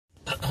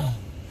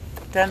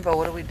Denbo,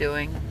 what are we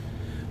doing?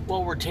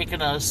 Well, we're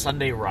taking a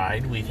Sunday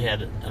ride. We've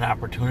had an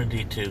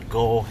opportunity to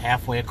go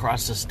halfway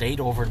across the state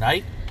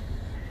overnight,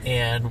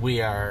 and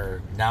we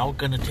are now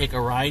going to take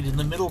a ride in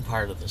the middle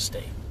part of the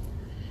state.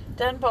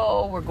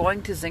 Denbo, we're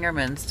going to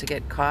Zingerman's to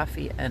get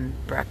coffee and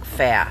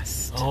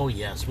breakfast. Oh,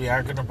 yes, we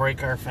are going to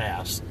break our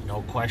fast.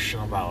 No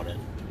question about it.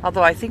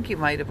 Although I think you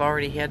might have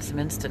already had some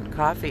instant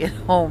coffee at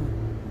home.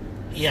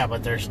 Yeah,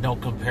 but there's no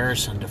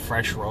comparison to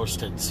fresh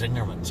roasted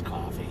Zingerman's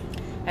coffee.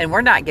 And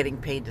we're not getting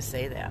paid to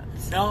say that.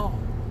 No.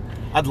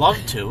 I'd love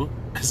to,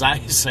 because I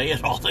say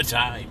it all the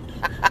time.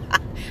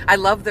 I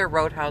love their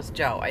Roadhouse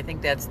Joe. I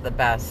think that's the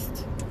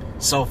best.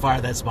 So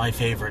far, that's my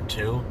favorite,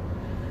 too.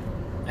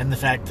 And the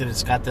fact that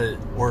it's got the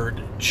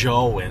word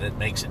Joe in it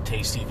makes it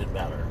taste even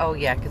better. Oh,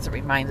 yeah, because it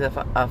reminds us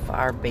of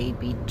our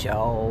baby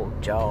Joe.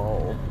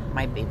 Joe.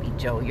 My baby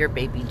Joe. Your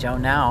baby Joe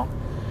now.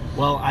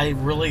 Well, I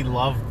really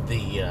loved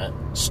the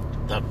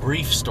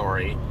brief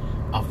story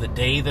of the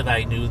day that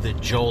I knew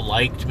that Joe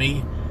liked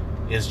me.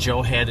 Is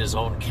Joe had his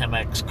own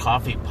Chemex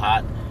coffee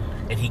pot,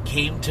 and he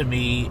came to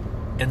me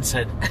and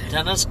said,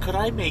 "Dennis, could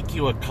I make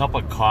you a cup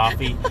of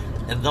coffee?"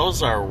 And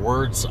those are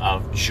words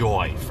of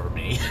joy for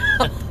me.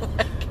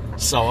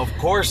 So, of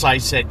course, I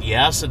said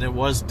yes, and it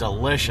was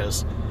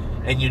delicious.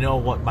 And you know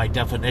what my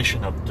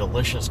definition of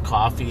delicious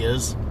coffee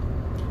is?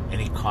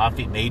 Any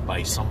coffee made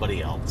by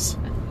somebody else.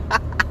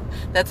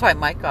 That's why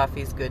my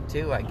coffee's good,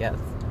 too, I guess.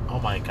 Oh,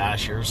 my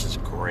gosh, yours is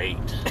great.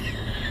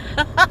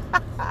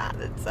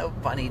 That's so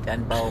funny,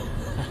 Denbo.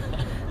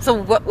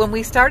 So when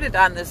we started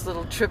on this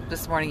little trip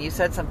this morning, you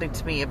said something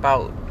to me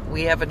about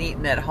we haven't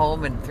eaten at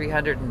home in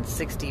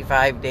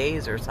 365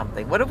 days or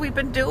something. What have we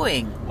been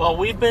doing? Well,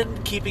 we've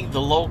been keeping the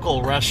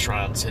local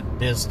restaurants in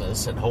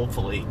business and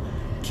hopefully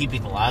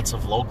keeping lots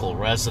of local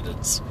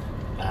residents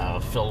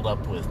filled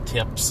up with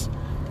tips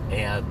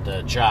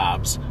and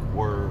jobs.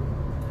 We're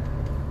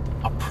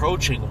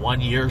approaching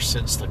 1 year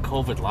since the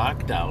COVID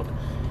lockdown,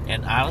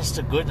 and honest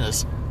to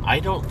goodness, I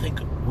don't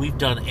think we've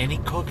done any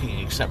cooking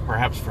except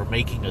perhaps for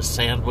making a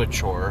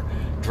sandwich or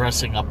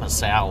dressing up a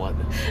salad.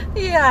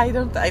 Yeah,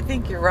 I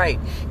think you're right,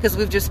 because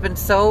we've just been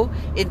so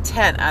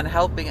intent on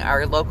helping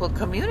our local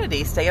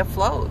community stay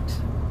afloat.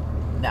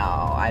 No,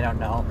 I don't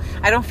know.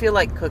 I don't feel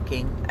like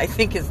cooking, I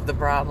think, is the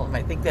problem.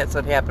 I think that's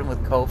what happened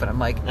with COVID. I'm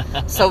like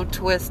so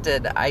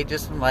twisted. I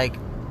just am like,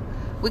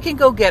 we can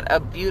go get a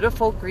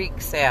beautiful Greek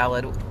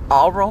salad,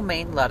 all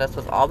romaine lettuce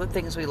with all the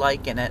things we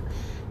like in it.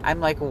 I'm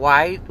like,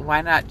 why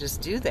not just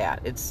do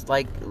that? It's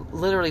like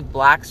literally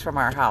blocks from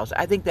our house.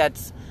 I think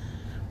that's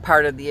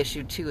part of the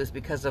issue too, is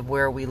because of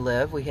where we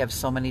live. We have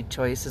so many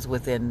choices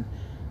within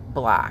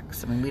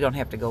blocks. I mean, we don't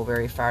have to go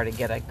very far to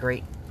get a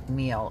great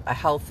meal, a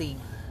healthy,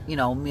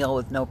 meal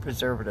with no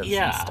preservatives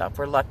and stuff.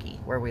 We're lucky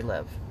where we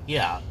live.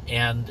 Yeah,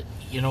 and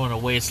in a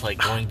way it's like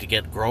going to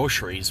get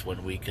groceries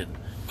when we can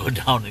go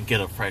down and get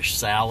a fresh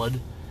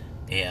salad,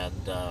 and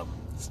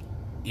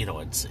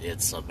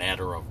it's a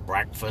matter of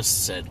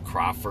breakfasts at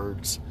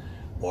Crawford's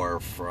or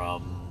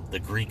from the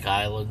Greek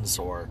islands,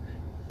 or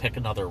pick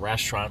another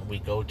restaurant we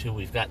go to.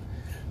 We've got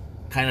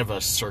kind of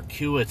a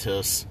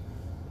circuitous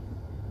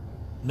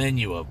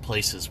menu of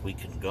places we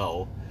can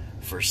go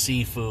for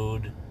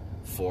seafood,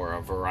 for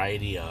a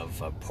variety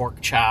of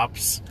pork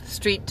chops.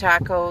 Street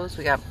tacos.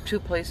 We got 2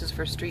 places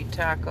for street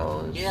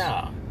tacos.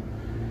 Yeah.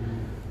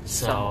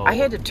 So I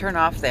had to turn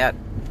off that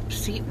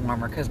seat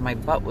warmer because my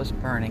butt was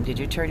burning. Did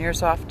you turn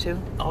yours off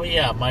too? Oh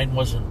yeah, mine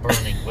wasn't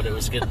burning, but it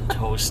was getting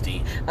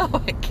toasty. Oh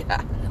my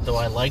God. And though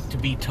I like to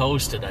be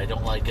toasted, I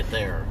don't like it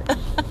there.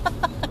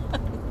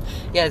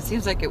 Yeah, it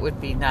seems like it would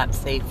be not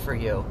safe for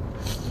you.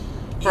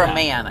 For a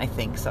man, I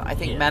think so. I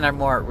think men are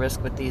more at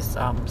risk with these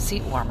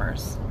seat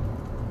warmers.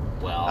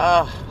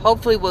 Well,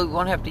 hopefully we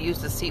won't have to use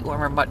the seat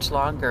warmer much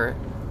longer.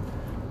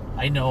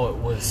 I know it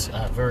was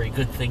a very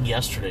good thing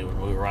yesterday when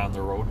we were on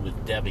the road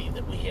with Debbie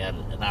that we had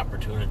an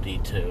opportunity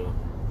to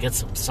get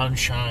some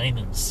sunshine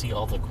and see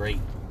all the great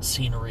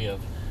scenery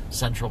of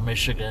central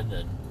Michigan,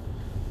 and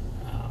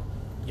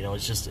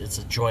it's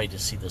a joy to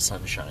see the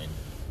sunshine.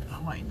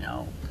 Oh, I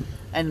know.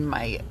 And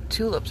my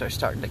tulips are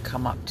starting to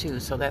come up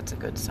too, so that's a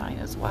good sign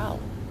as well.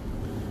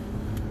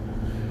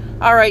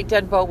 All right,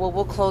 Denbo, well,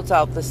 we'll close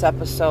out this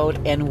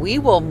episode and we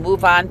will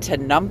move on to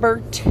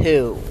number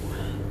 2.